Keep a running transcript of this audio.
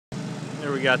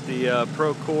Here we got the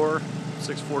Pro Core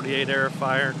 648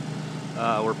 Aerifier.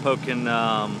 We're poking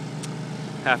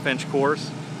half-inch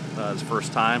cores. It's the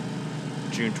first time.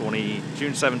 June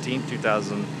 17,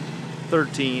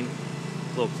 2013.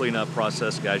 Little cleanup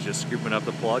process, guys. Just scooping up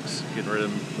the plugs, getting rid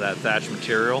of that thatch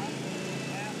material,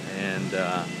 and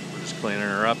we're just cleaning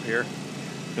her up here.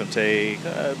 It's gonna take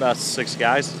about 6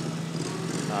 guys.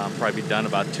 Probably be done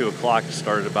about 2 o'clock.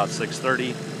 Started about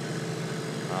 6:30.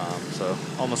 So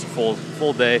almost a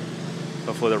full day.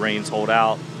 Hopefully the rains hold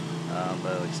out.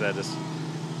 But like I said, it's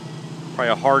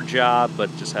probably a hard job, but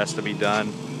just has to be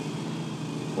done.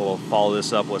 We'll follow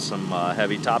this up with some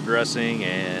heavy top dressing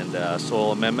and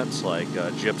soil amendments like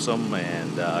gypsum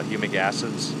and humic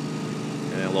acids,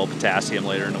 and then a little potassium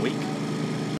later in the week.